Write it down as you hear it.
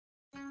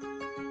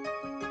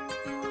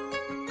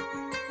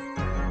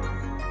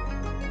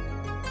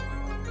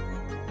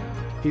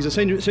He's a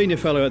senior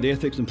fellow at the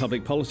Ethics and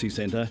Public Policy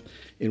Centre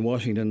in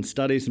Washington,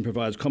 studies and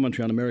provides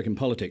commentary on American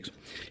politics.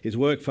 His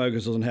work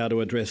focuses on how to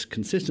address,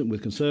 consistent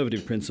with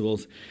conservative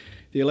principles,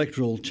 the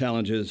electoral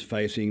challenges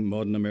facing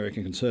modern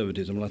American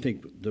conservatism. And I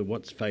think that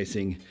what's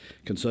facing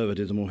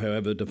conservatism, or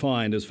however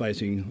defined, is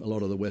facing a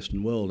lot of the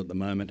Western world at the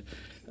moment,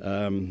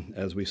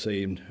 as we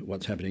see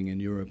what's happening in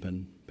Europe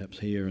and perhaps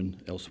here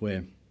and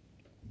elsewhere.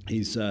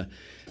 He's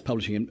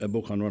publishing a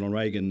book on Ronald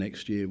Reagan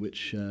next year,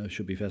 which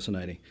should be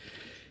fascinating.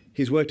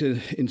 He's worked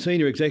in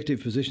senior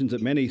executive positions at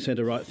many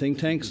centre-right think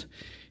tanks.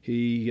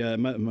 He,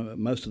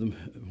 most of them,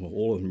 well,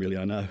 all of them really,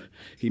 I know.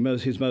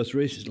 He's most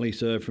recently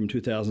served from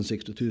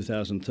 2006 to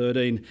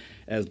 2013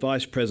 as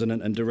Vice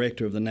President and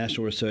Director of the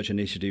National Research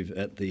Initiative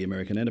at the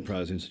American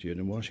Enterprise Institute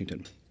in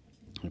Washington.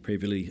 He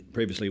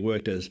previously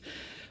worked as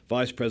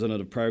Vice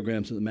President of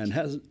Programs at the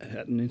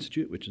Manhattan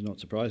Institute, which is not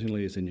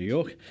surprisingly is in New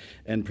York,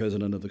 and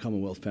President of the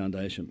Commonwealth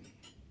Foundation.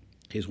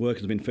 His work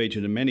has been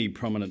featured in many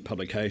prominent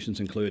publications,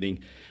 including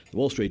the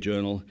Wall Street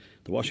Journal,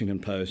 the Washington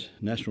Post,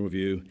 National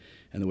Review,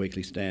 and the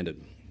Weekly Standard.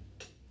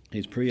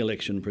 His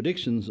pre-election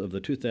predictions of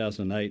the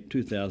 2008,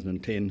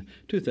 2010,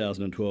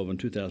 2012 and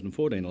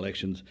 2014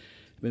 elections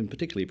have been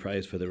particularly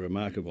praised for their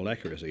remarkable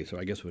accuracy. So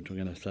I guess we're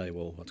going to say,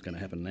 well, what's going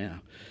to happen now?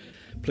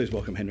 Please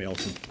welcome Henry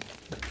Olsen.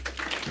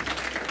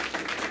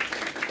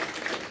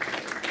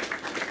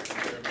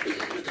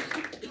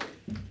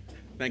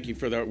 Thank you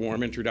for that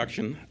warm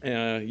introduction.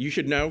 You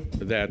should know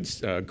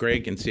that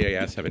Greg and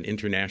CAS have an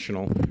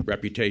international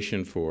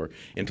reputation for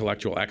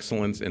intellectual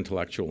excellence,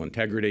 intellectual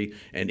integrity,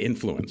 and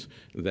influence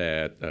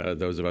that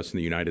those of us in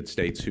the United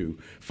States who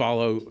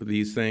follow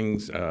these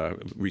things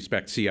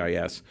respect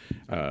CIS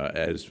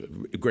as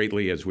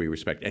greatly as we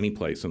respect any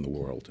place in the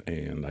world.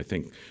 And I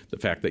think the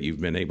fact that you've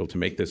been able to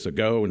make this a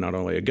go, not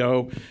only a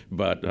go,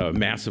 but a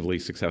massively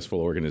successful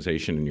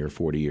organization in your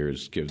 40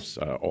 years gives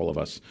all of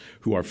us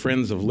who are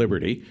friends of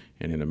liberty,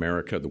 and in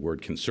America, the word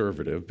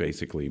conservative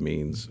basically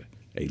means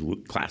a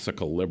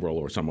classical liberal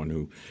or someone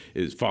who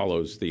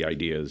follows the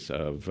ideas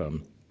of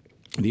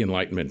the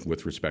Enlightenment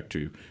with respect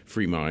to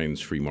free minds,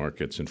 free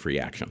markets, and free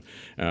action.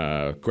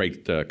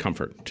 Great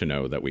comfort to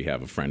know that we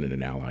have a friend and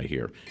an ally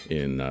here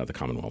in the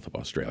Commonwealth of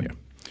Australia.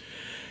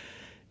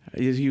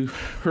 As you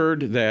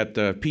heard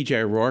that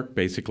P.J. O'Rourke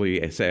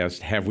basically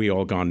asked, have we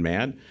all gone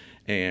mad?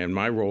 And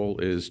my role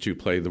is to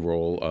play the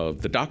role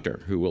of the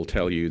doctor who will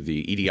tell you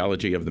the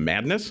etiology of the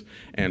madness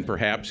and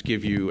perhaps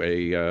give you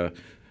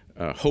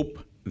a hope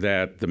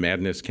that the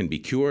madness can be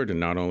cured, and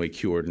not only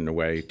cured in a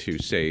way to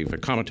save a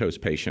comatose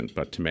patient,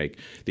 but to make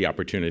the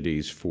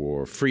opportunities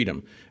for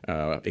freedom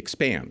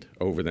expand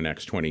over the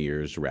next 20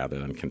 years rather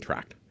than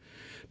contract.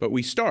 But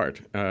we start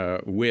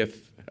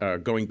with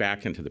going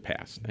back into the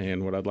past.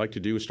 And what I'd like to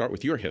do is start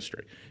with your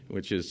history,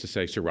 which is to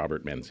say Sir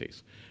Robert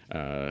Menzies,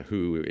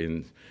 who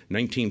in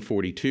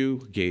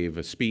 1942 gave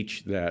a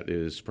speech that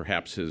is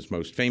perhaps his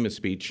most famous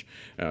speech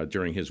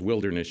during his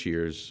wilderness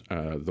years,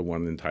 the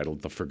one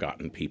entitled The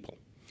Forgotten People.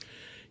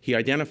 He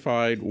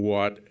identified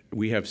what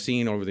we have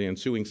seen over the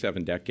ensuing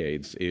 7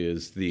 decades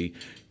is the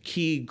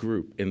key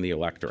group in the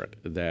electorate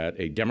that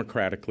a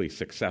democratically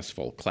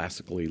successful,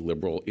 classically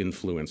liberal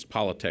influenced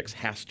politics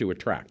has to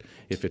attract.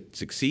 If it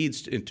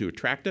succeeds to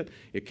attract it,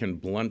 it can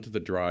blunt the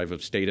drive of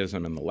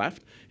statism in the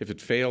left. If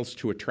it fails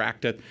to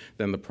attract it,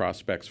 then the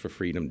prospects for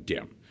freedom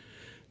dim.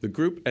 The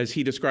group, as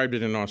he described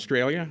it in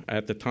Australia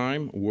at the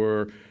time,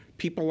 were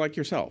people like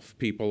yourself,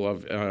 people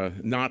of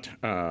not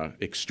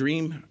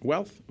extreme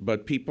wealth,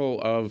 but people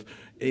of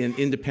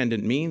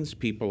independent means,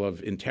 people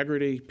of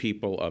integrity,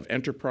 people of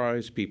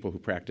enterprise, people who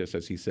practice,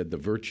 as he said, the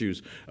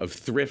virtues of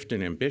thrift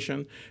and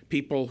ambition,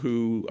 people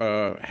who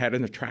had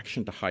an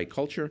attraction to high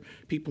culture,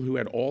 people who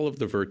had all of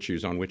the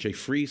virtues on which a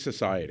free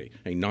society,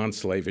 a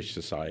non-slavish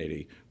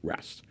society,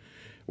 rests.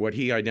 What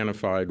he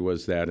identified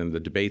was that in the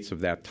debates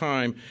of that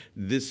time,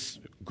 this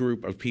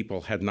group of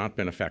people had not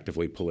been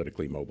effectively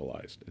politically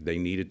mobilized. They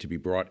needed to be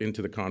brought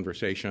into the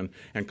conversation,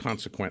 and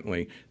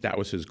consequently, that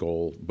was his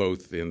goal,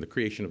 both in the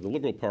creation of the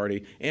Liberal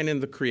Party and in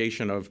the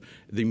creation of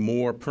the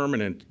more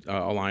permanent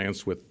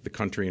alliance with the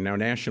country and now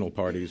national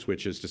parties,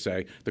 which is to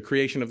say, the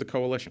creation of the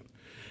coalition.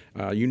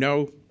 You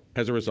know,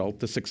 as a result,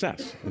 the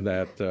success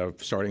that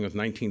starting with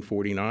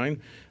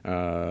 1949,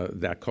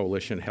 that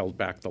coalition held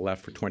back the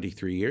left for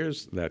 23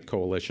 years. That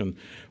coalition,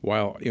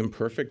 while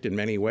imperfect in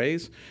many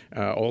ways,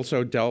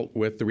 also dealt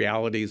with the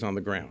realities on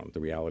the ground,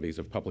 the realities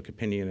of public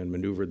opinion, and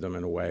maneuvered them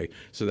in a way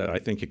so that I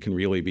think it can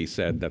really be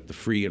said that the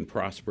free and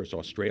prosperous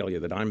Australia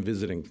that I'm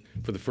visiting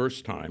for the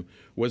first time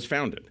was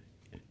founded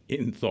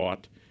in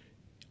thought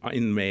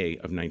in May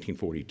of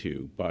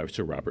 1942 by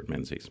Sir Robert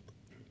Menzies.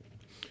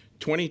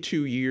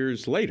 22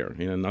 years later,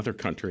 in another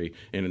country,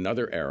 in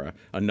another era,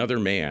 another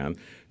man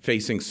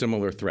facing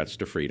similar threats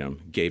to freedom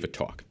gave a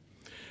talk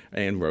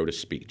and wrote a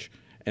speech.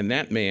 And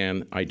that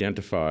man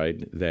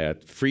identified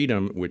that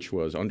freedom, which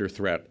was under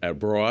threat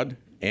abroad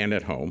and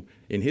at home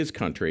in his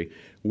country,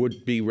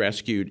 would be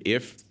rescued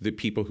if the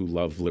people who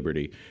love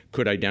liberty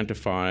could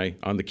identify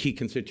on the key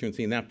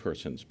constituency in that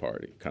person's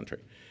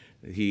country.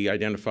 He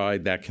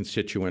identified that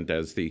constituent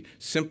as the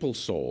simple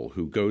soul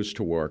who goes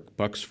to work,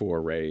 bucks for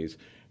a raise,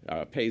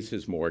 pays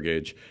his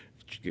mortgage,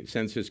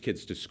 sends his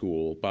kids to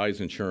school,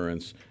 buys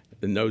insurance,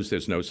 and knows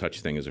there's no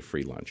such thing as a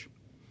free lunch.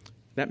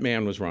 That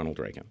man was Ronald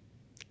Reagan,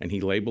 and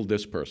he labeled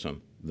this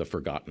person the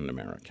forgotten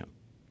American.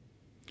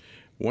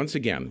 Once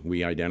again,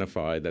 we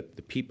identify that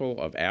the people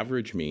of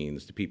average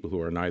means, the people who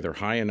are neither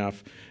high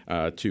enough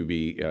to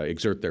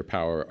exert their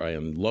power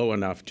and low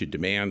enough to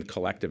demand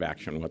collective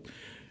action, what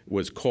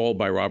was called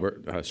by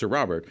Sir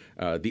Robert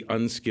the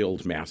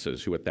unskilled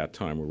masses, who at that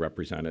time were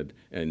represented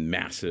in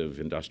massive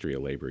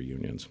industrial labor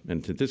unions.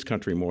 And this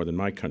country, more than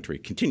my country,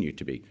 continued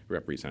to be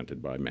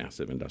represented by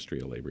massive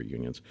industrial labor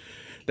unions.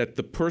 That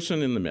the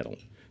person in the middle,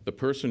 the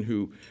person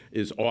who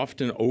is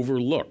often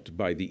overlooked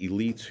by the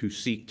elites who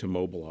seek to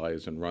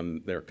mobilize and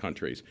run their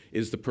countries,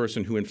 is the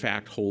person who in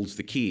fact holds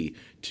the key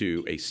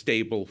to a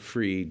stable,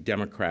 free,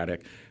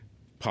 democratic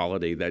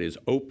polity that is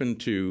open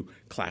to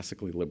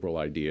classically liberal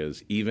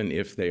ideas, even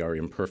if they are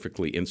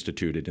imperfectly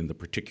instituted in the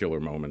particular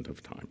moment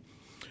of time.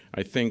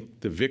 I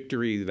think the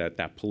victory that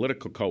that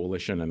political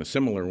coalition, and a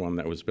similar one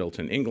that was built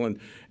in England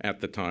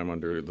at the time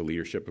under the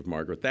leadership of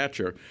Margaret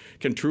Thatcher,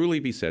 can truly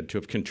be said to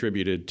have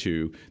contributed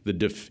to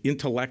the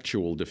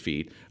intellectual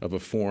defeat of a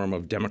form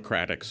of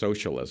democratic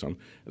socialism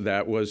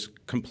that was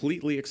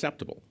completely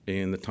acceptable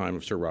in the time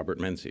of Sir Robert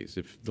Menzies.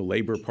 If the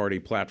Labour Party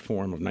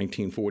platform of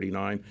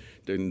 1949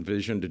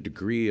 envisioned a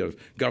degree of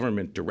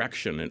government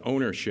direction and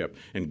ownership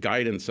and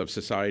guidance of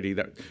society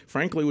that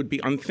frankly would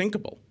be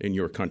unthinkable in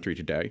your country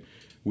today,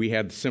 we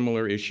had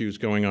similar issues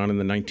going on in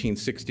the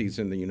 1960s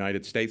in the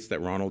United States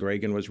that Ronald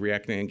Reagan was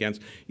reacting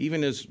against,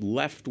 even as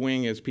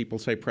left-wing as people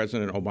say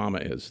President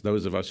Obama is.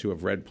 Those of us who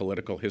have read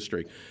political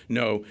history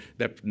know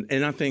that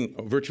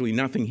virtually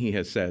nothing he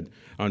has said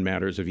on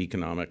matters of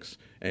economics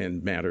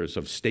and matters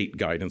of state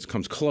guidance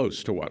comes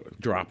close to what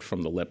dropped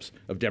from the lips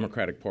of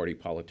Democratic Party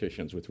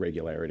politicians with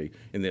regularity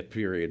in the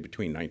period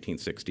between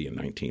 1960 and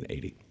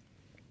 1980.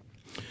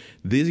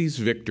 These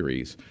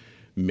victories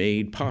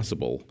made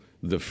possible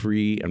the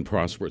free and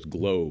prosperous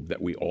globe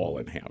that we all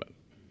inhabit.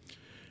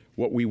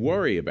 What we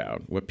worry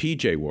about, what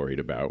PJ worried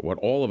about, what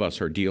all of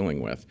us are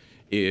dealing with,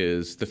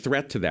 is the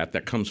threat to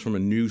that comes from a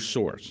new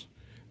source.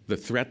 The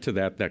threat to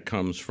that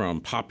comes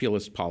from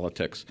populist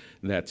politics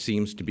that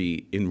seems to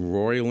be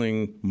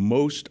embroiling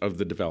most of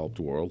the developed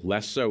world,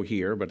 less so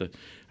here, but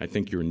I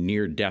think your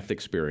near-death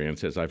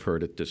experience, as I've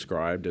heard it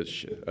described,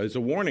 is a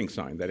warning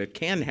sign that it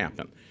can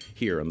happen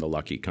here in the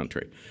lucky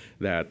country,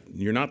 that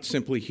you're not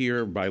simply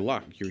here by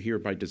luck, you're here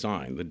by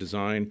design, the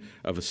design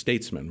of a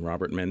statesman,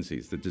 Robert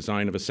Menzies, the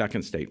design of a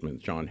second statesman,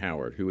 John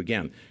Howard, who,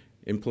 again,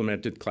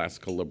 implemented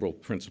classical liberal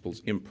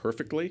principles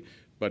imperfectly,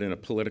 but in a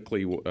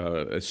politically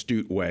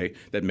astute way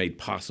that made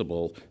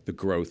possible the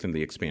growth and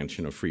the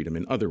expansion of freedom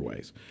in other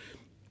ways.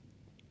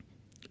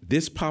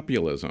 This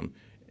populism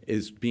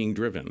is being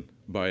driven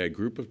by a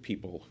group of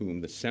people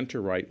whom the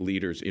center-right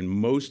leaders in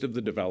most of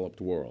the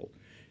developed world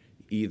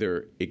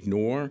either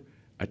ignore,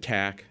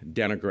 attack,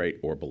 denigrate,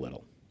 or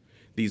belittle.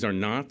 These are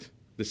not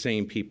the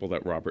same people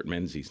that Robert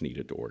Menzies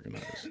needed to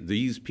organize.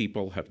 These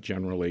people have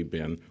generally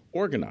been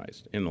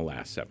organized in the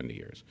last 70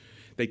 years.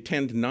 They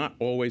tend not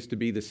always to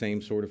be the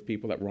same sort of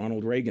people that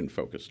Ronald Reagan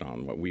focused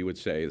on, what we would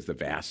say is the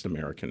vast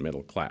American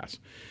middle class.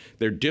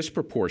 They're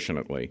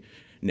disproportionately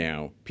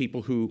now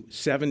people who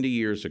 70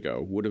 years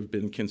ago would have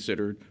been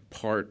considered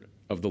part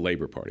of the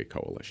Labor Party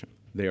coalition.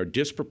 They are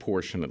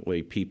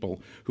disproportionately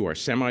people who are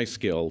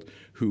semi-skilled,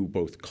 who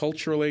both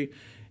culturally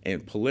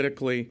and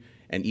politically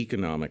and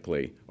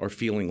economically are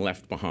feeling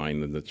left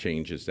behind in the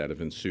changes that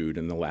have ensued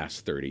in the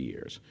last 30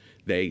 years.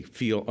 They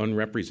feel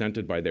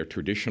unrepresented by their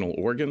traditional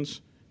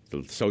organs,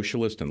 the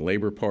socialist and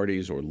labor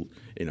parties, or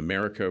in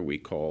America we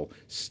call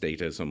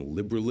statism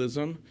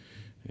liberalism,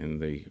 in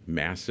the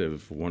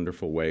massive,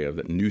 wonderful way of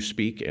that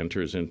newspeak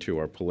enters into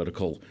our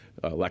political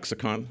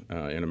lexicon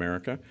in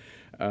America.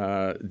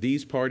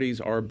 These parties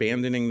are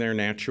abandoning their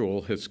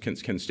natural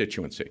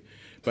constituency.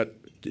 But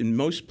in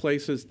most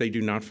places, they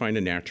do not find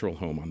a natural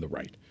home on the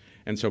right.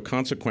 And so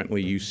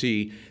consequently, you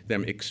see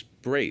them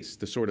embrace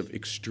the sort of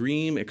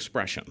extreme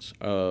expressions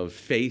of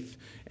faith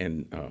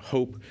and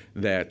hope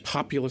that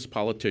populist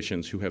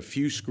politicians who have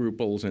few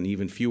scruples and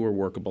even fewer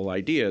workable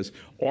ideas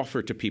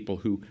offer to people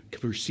who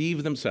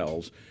perceive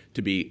themselves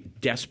to be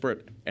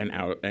desperate and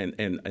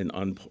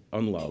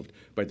unloved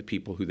by the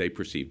people who they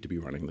perceive to be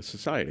running the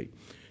society.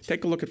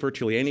 Take a look at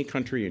virtually any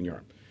country in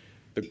Europe.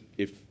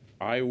 If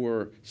I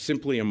were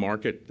simply a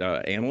market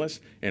analyst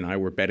and I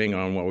were betting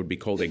on what would be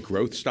called a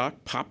growth stock,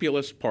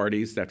 populist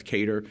parties that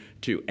cater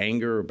to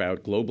anger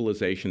about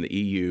globalization, the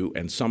EU,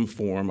 and some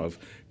form of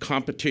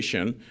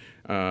competition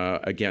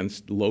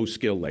against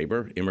low-skilled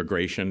labor.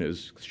 Immigration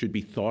should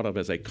be thought of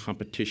as a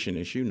competition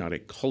issue, not a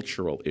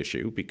cultural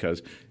issue,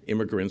 because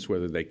immigrants,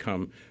 whether they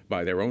come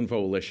by their own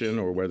volition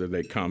or whether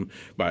they come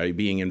by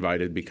being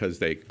invited because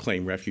they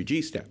claim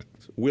refugee status,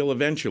 will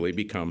eventually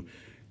become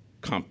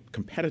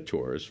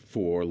competitors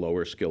for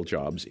lower skill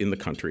jobs in the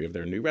country of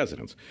their new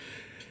residence.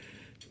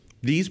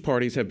 These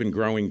parties have been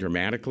growing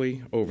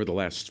dramatically over the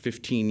last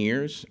 15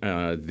 years.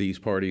 These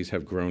parties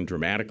have grown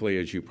dramatically,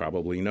 as you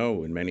probably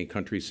know, in many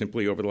countries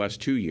simply over the last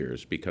 2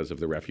 years because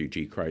of the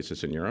refugee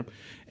crisis in Europe.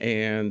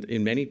 And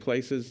in many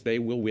places, they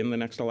will win the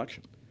next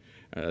election.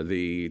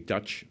 The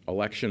Dutch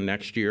election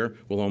next year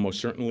will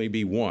almost certainly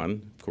be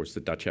won. Of course,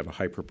 the Dutch have a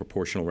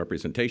hyper-proportional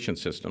representation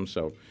system,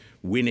 so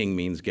winning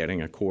means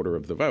getting a quarter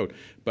of the vote.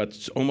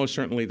 But almost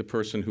certainly the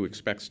person who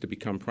expects to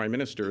become prime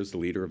minister is the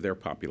leader of their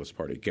populist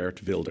party,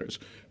 Geert Wilders,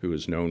 who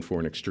is known for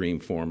an extreme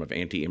form of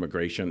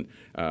anti-immigration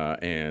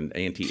and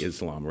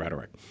anti-Islam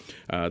rhetoric.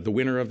 The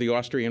winner of the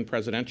Austrian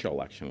presidential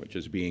election, which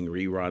is being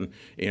rerun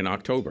in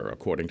October,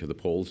 according to the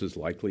polls, is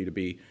likely to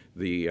be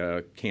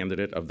the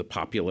candidate of the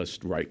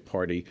populist right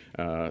party,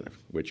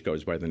 which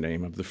goes by the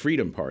name of the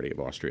Freedom Party of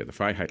Austria, the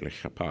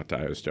Freiheitliche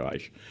Partei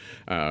Österreich,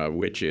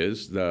 which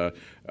is the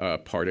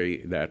party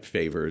that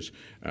favors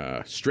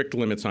strict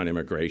limits on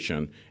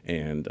immigration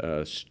and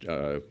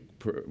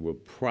will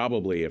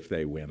probably, if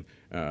they win,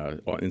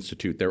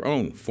 institute their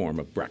own form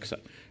of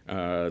Brexit.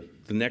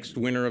 The next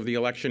winner of the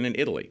election in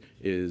Italy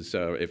is,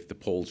 if the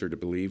polls are to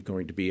believe,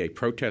 going to be a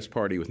protest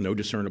party with no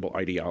discernible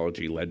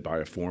ideology led by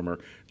a former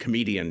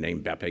comedian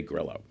named Beppe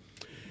Grillo.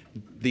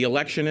 The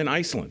election in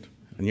Iceland,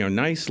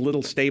 nice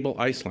little stable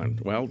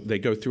Iceland. Well, they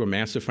go through a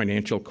massive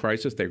financial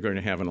crisis. They're going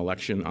to have an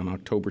election on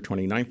October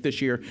 29th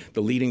this year.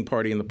 The leading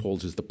party in the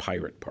polls is the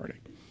Pirate Party.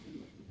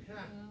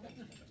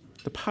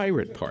 The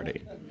Pirate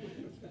Party.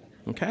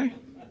 Okay?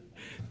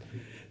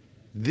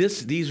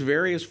 These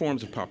various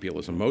forms of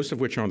populism, most of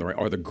which are on the right,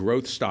 are the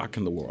growth stock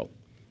in the world.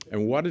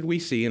 And what did we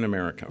see in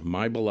America,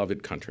 my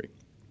beloved country?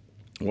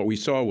 What we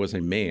saw was a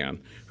man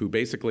who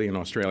basically in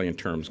Australian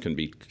terms can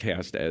be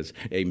cast as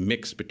a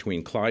mix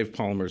between Clive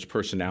Palmer's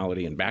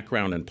personality and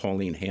background and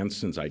Pauline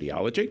Hanson's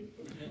ideology.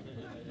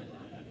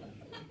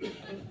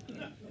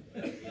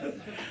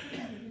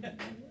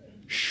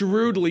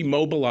 Shrewdly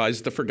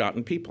mobilized the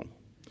forgotten people.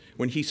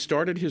 When he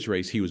started his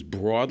race, he was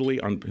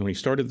when he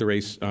started the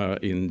race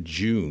in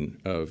June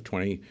of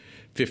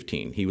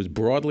 2015, he was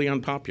broadly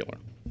unpopular,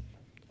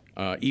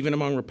 even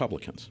among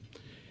Republicans.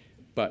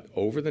 But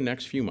over the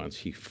next few months,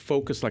 he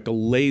focused like a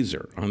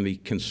laser on the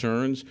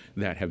concerns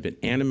that have been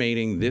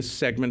animating this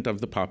segment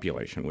of the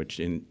population, which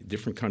in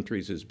different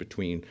countries is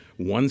between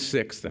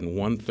 1/6 and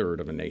 1/3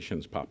 of a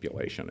nation's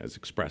population, as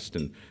expressed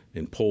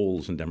in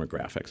polls and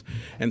demographics,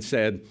 and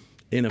said,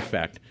 in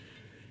effect,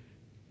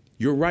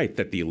 you're right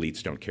that the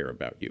elites don't care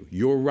about you.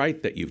 You're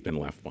right that you've been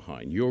left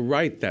behind. You're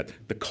right that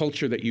the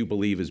culture that you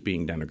believe is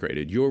being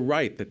denigrated. You're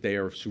right that they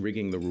are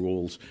rigging the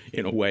rules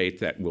in a way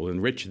that will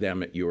enrich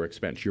them at your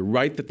expense. You're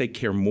right that they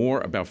care more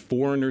about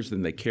foreigners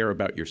than they care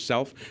about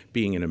yourself.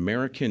 Being an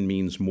American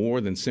means more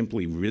than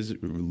simply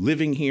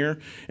living here,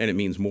 and it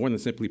means more than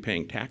simply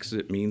paying taxes.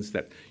 It means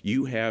that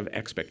you have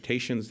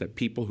expectations that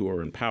people who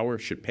are in power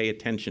should pay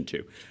attention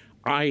to.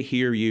 I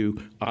hear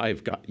you.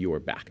 I've got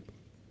your back.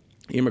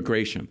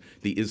 Immigration,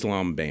 the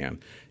Islam ban,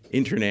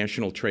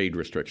 international trade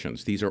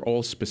restrictions. These are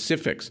all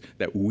specifics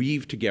that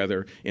weave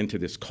together into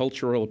this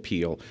cultural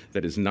appeal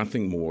that is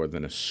nothing more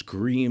than a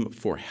scream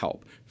for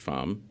help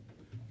from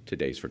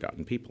today's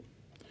forgotten people.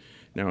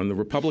 Now, in the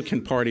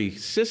Republican Party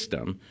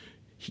system,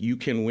 you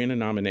can win a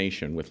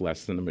nomination with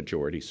less than a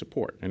majority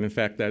support. And in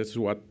fact, that is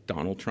what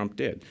Donald Trump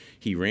did.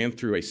 He ran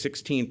through a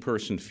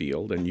 16-person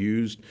field and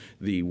used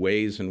the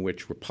ways in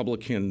which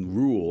Republican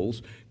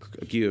rules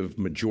give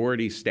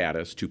majority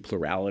status to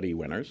plurality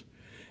winners,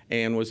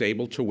 and was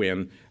able to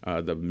win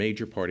the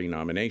major party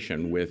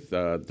nomination with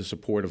the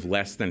support of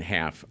less than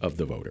half of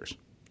the voters.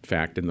 In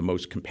fact, in the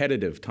most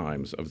competitive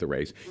times of the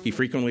race, he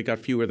frequently got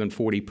fewer than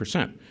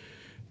 40%.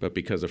 But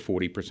because a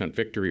 40%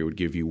 victory would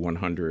give you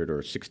 100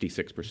 or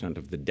 66%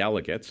 of the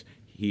delegates,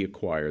 he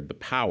acquired the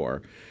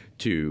power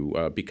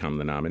to become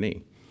the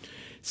nominee.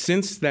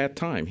 Since that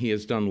time, he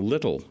has done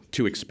little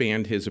to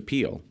expand his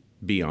appeal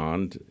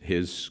beyond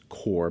his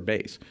core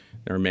base.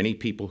 There are many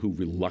people who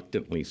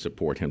reluctantly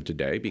support him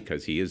today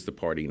because he is the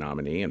party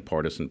nominee, and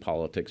partisan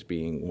politics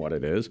being what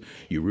it is,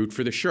 you root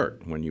for the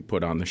shirt. When you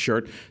put on the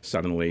shirt,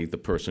 suddenly the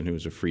person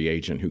who's a free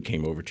agent who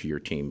came over to your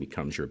team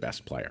becomes your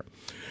best player.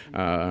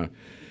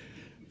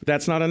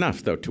 That's not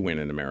enough, though, to win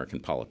in American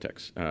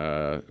politics.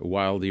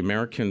 While the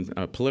American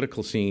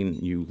political scene,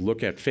 you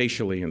look at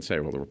facially and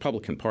say, well, the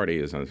Republican Party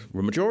is a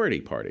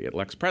majority party. It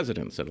elects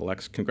presidents. It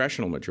elects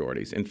congressional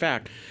majorities. In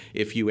fact,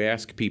 if you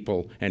ask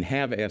people, and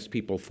have asked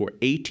people for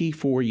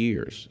 84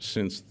 years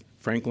since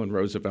Franklin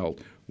Roosevelt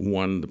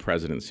won the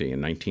presidency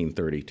in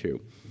 1932,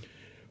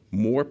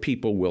 more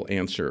people will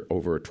answer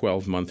over a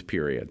 12-month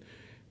period.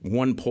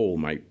 One poll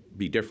might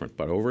be different,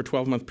 but over a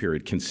 12-month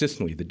period,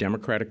 consistently, the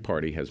Democratic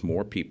Party has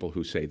more people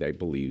who say they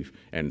believe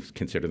and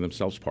consider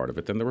themselves part of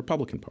it than the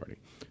Republican Party.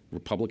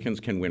 Republicans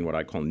can win what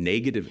I call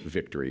negative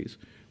victories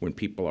when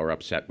people are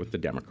upset with the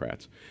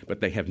Democrats,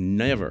 but they have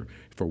never,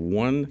 for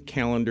one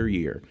calendar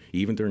year,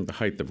 even during the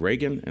height of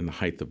Reagan and the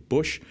height of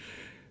Bush,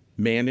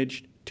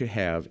 managed to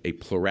have a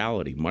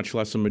plurality, much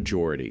less a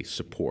majority,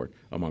 support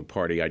among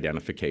party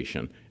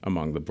identification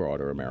among the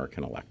broader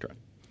American electorate.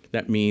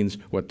 That means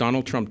what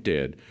Donald Trump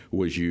did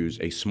was use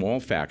a small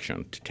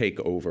faction to take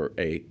over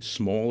a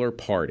smaller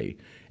party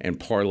and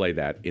parlay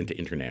that into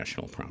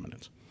international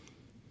prominence.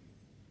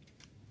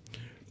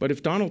 But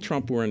if Donald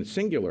Trump were a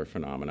singular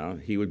phenomena,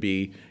 he would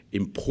be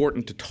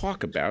important to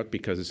talk about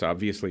because it's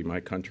obviously my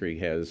country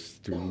has,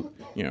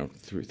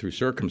 through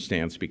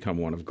circumstance, become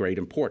one of great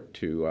import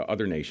to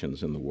other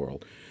nations in the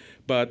world.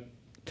 But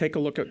take a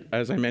look at,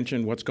 as I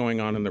mentioned, what's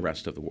going on in the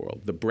rest of the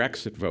world. The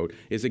Brexit vote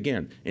is,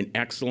 again, an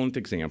excellent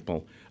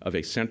example of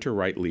a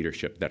center-right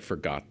leadership that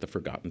forgot the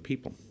forgotten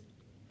people.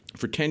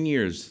 For 10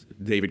 years,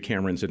 David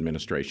Cameron's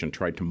administration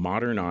tried to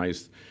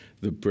modernize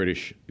the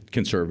British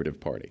Conservative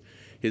Party.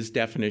 His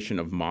definition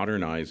of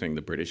modernizing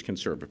the British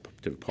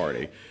Conservative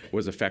Party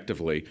was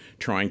effectively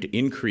trying to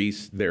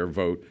increase their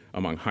vote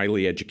among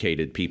highly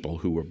educated people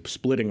who were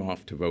splitting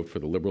off to vote for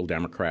the Liberal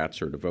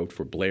Democrats or to vote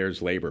for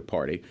Blair's Labour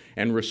Party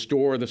and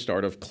restore the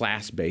start of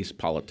class-based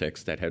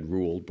politics that had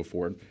ruled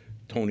before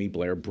Tony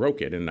Blair broke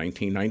it in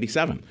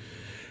 1997.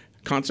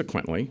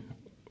 Consequently,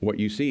 what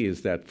you see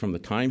is that from the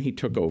time he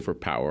took over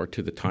power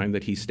to the time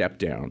that he stepped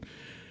down,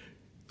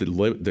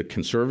 the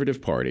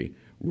Conservative Party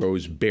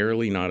rose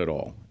barely, not at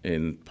all,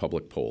 in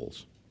public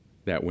polls.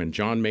 That when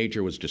John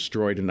Major was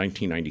destroyed in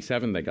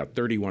 1997, they got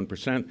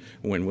 31%.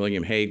 When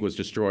William Hague was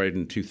destroyed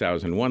in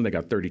 2001, they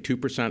got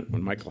 32%.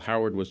 When Michael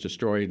Howard was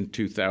destroyed in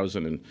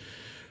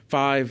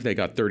 2005, they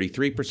got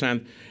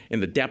 33%.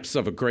 In the depths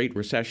of a great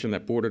recession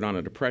that bordered on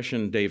a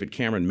depression, David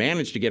Cameron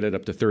managed to get it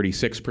up to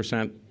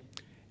 36%.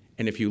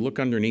 And if you look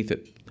underneath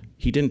it,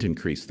 he didn't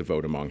increase the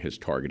vote among his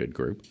targeted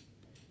group.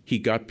 He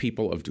got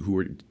people who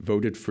were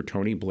voted for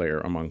Tony Blair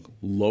among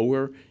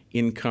lower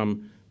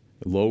income,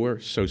 lower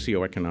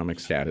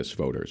socioeconomic status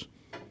voters,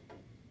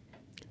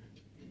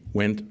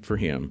 went for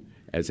him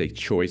as a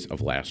choice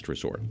of last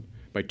resort.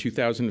 By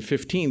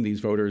 2015, these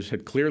voters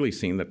had clearly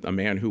seen that a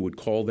man who would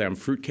call them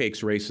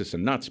fruitcakes, racists,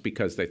 and nuts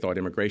because they thought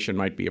immigration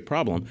might be a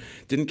problem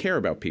didn't care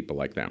about people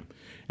like them.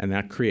 And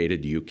that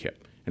created UKIP.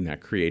 And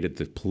that created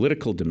the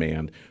political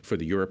demand for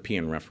the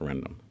European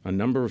referendum. A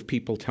number of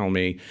people tell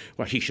me,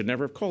 well, he should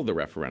never have called the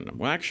referendum.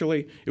 Well,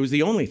 actually, it was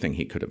the only thing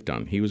he could have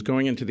done. He was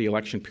going into the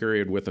election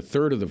period with a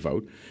third of the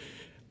vote.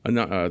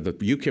 The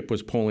UKIP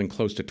was polling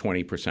close to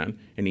 20%,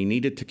 and he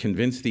needed to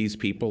convince these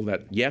people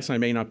that, yes, I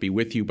may not be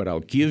with you, but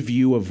I'll give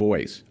you a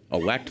voice.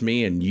 Elect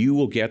me, and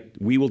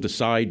we will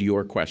decide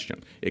your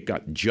question. It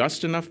got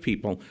just enough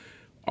people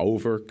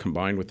over,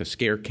 combined with a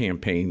scare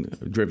campaign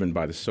driven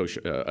by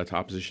the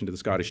opposition to the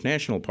Scottish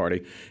National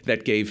Party,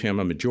 that gave him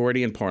a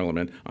majority in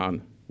Parliament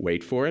on,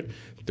 wait for it,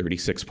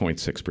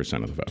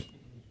 36.6% of the vote.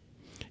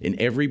 In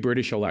every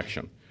British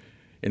election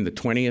in the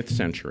 20th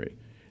century,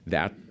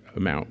 that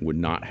amount would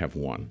not have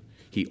won.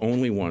 He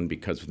only won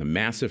because of the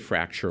massive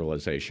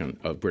fracturalization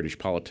of British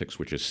politics,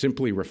 which is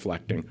simply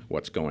reflecting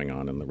what's going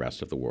on in the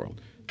rest of the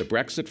world. The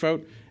Brexit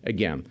vote,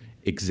 again,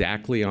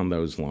 exactly on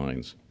those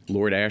lines.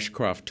 Lord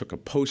Ashcroft took a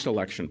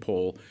post-election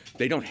poll.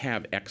 They don't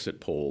have exit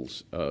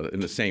polls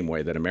in the same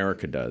way that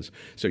America does.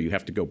 So you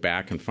have to go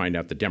back and find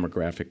out the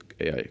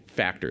demographic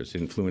factors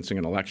influencing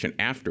an election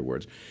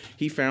afterwards.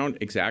 He found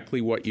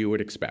exactly what you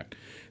would expect,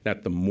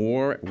 that the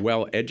more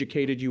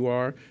well-educated you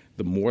are,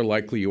 the more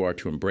likely you are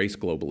to embrace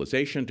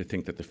globalization, to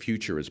think that the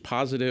future is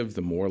positive,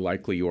 the more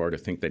likely you are to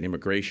think that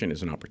immigration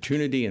is an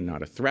opportunity and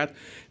not a threat.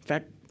 In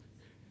fact,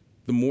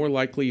 the more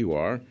likely you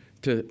are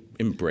to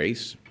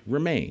embrace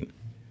Remain.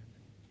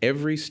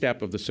 Every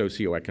step of the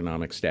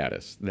socioeconomic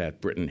status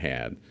that Britain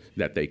had,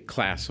 that they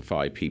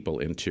classify people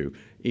into,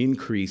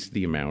 increased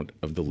the amount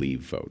of the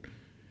Leave vote,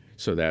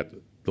 so that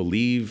the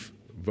Leave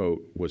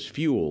vote was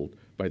fueled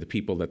by the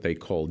people that they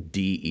called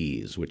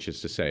DEs, which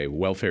is to say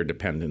welfare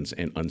dependents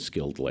and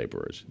unskilled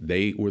laborers.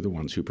 They were the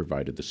ones who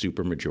provided the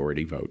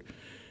supermajority vote.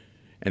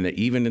 And that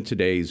even in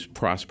today's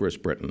prosperous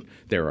Britain,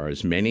 there are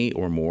as many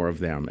or more of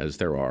them as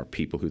there are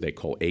people who they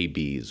call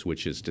ABs,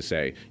 which is to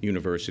say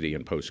university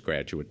and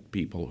postgraduate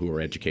people who are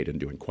educated and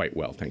doing quite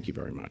well. Thank you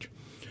very much.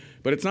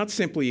 But it's not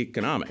simply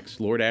economics.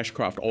 Lord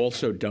Ashcroft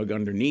also dug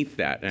underneath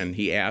that, and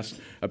he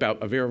asked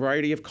about a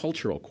variety of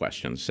cultural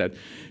questions. Said,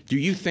 do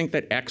you think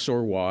that X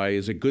or Y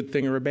is a good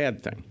thing or a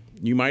bad thing?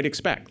 You might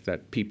expect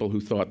that people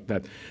who thought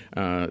that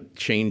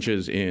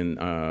changes in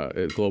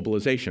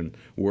globalization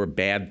were a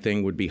bad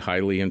thing would be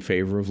highly in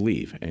favor of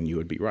Leave, and you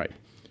would be right.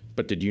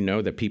 But did you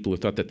know that people who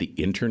thought that the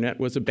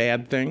internet was a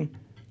bad thing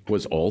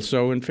was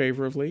also in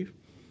favor of Leave?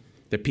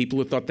 That people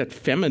who thought that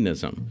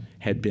feminism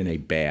had been a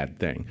bad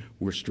thing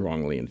were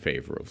strongly in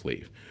favor of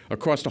Leave.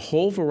 Across a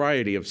whole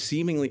variety of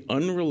seemingly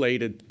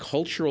unrelated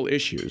cultural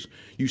issues,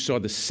 you saw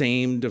the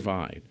same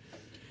divide.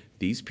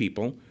 These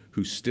people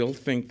who still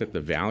think that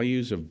the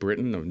values of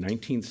Britain of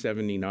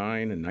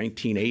 1979 and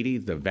 1980,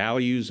 the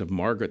values of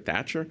Margaret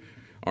Thatcher,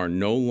 are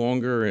no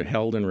longer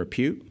held in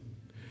repute,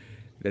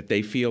 that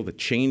they feel the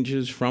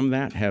changes from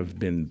that have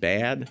been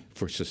bad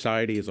for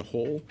society as a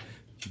whole,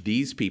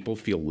 these people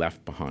feel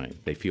left behind.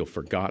 They feel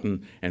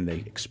forgotten, and they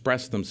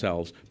express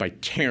themselves by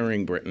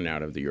tearing Britain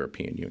out of the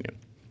European Union.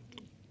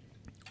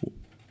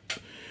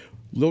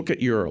 Look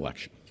at your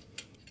election.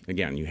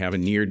 Again, you have a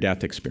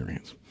near-death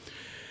experience.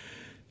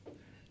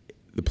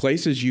 The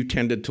places you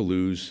tended to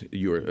lose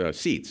your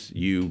seats,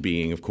 you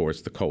being, of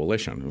course, the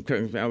coalition.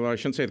 Okay, well, I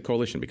shouldn't say the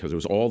coalition because it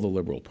was all the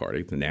Liberal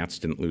Party. The Nats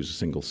didn't lose a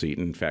single seat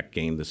and, in fact,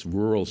 gained this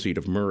rural seat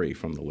of Murray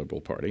from the Liberal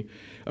Party,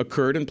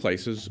 occurred in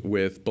places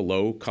with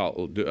below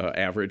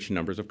average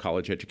numbers of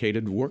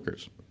college-educated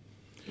workers.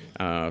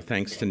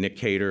 Thanks to Nick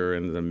Cater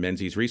and the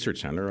Menzies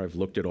Research Center, I've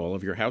looked at all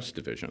of your House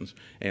divisions,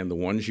 and the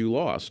ones you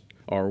lost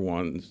are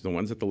the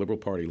ones that the Liberal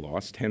Party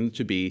lost tend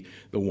to be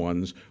the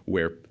ones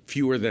where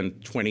fewer than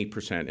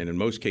 20%, and in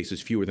most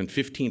cases fewer than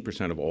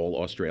 15% of all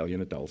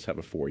Australian adults have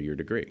a 4-year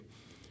degree.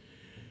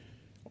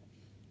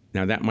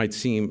 Now that might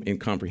seem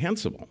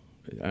incomprehensible.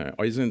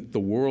 Isn't the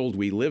world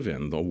we live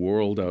in the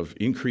world of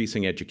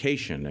increasing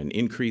education and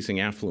increasing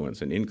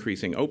affluence and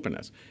increasing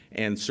openness?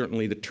 And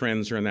certainly the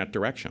trends are in that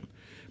direction.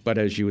 But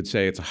as you would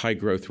say, it's a high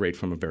growth rate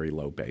from a very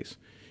low base.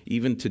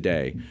 Even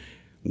today,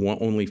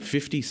 only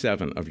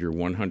 57 of your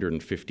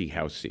 150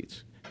 House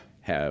seats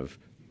have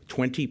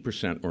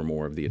 20% or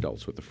more of the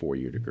adults with a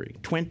 4-year degree.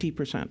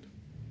 20%.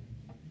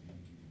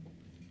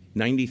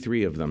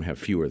 93 of them have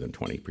fewer than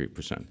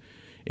 20%.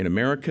 In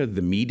America,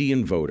 the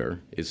median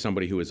voter is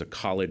somebody who is a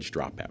college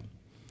dropout.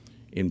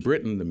 In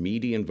Britain, the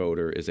median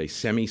voter is a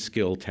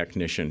semi-skilled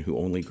technician who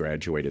only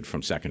graduated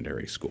from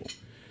secondary school.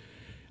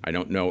 I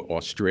don't know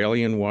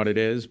Australian what it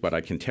is, but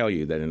I can tell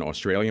you that in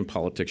Australian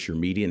politics, your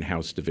median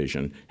House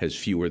division has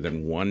fewer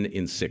than 1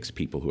 in 6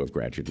 people who have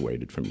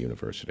graduated from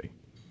university.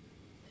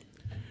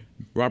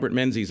 Robert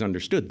Menzies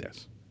understood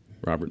this.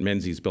 Robert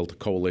Menzies built a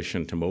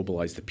coalition to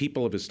mobilize the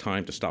people of his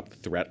time to stop the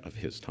threat of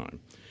his time.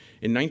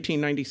 In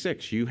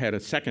 1996, you had a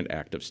second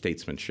act of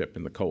statesmanship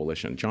in the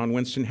coalition. John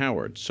Winston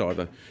Howard saw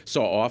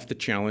off the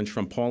challenge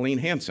from Pauline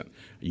Hanson,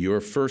 your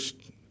first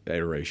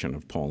iteration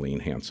of Pauline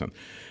Hanson,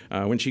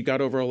 when she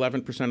got over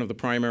 11% of the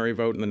primary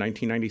vote in the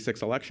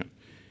 1996 election.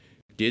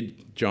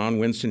 Did John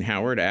Winston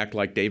Howard act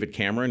like David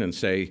Cameron and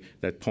say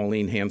that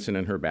Pauline Hanson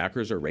and her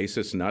backers are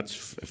racist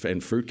nuts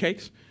and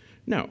fruitcakes?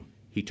 No.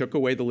 He took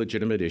away the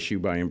legitimate issue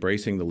by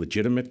embracing the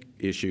legitimate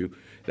issue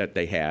that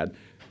they had,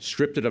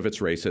 stripped it of its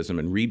racism,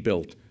 and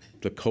rebuilt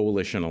the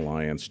coalition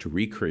alliance to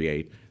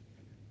recreate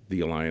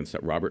the alliance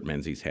that Robert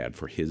Menzies had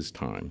for his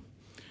time.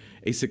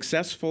 A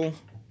successful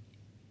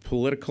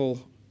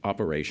political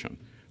operation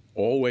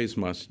always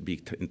must be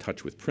in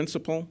touch with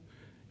principle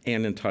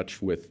and in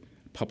touch with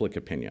public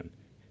opinion,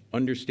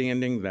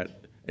 understanding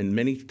that and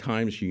many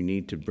times you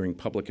need to bring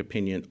public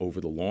opinion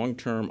over the long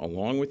term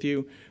along with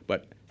you,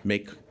 but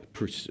make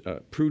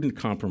prudent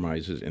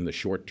compromises in the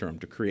short term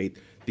to create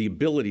the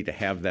ability to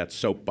have that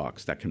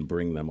soapbox that can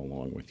bring them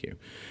along with you.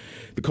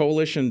 The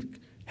coalition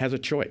has a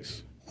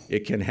choice.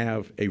 It can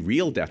have a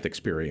real death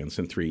experience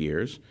in 3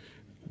 years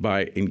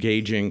by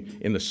engaging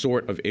in the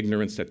sort of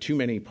ignorance that too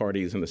many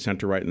parties in the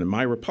center-right and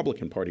my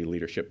Republican Party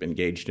leadership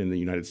engaged in the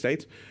United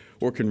States,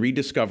 or can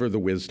rediscover the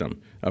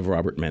wisdom of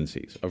Robert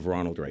Menzies, of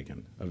Ronald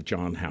Reagan, of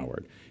John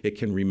Howard. It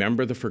can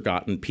remember the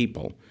forgotten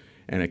people,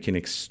 and it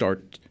can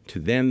start to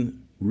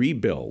then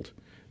rebuild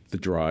the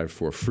drive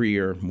for a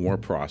freer, more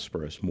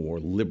prosperous, more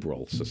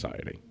liberal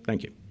society.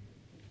 Thank you.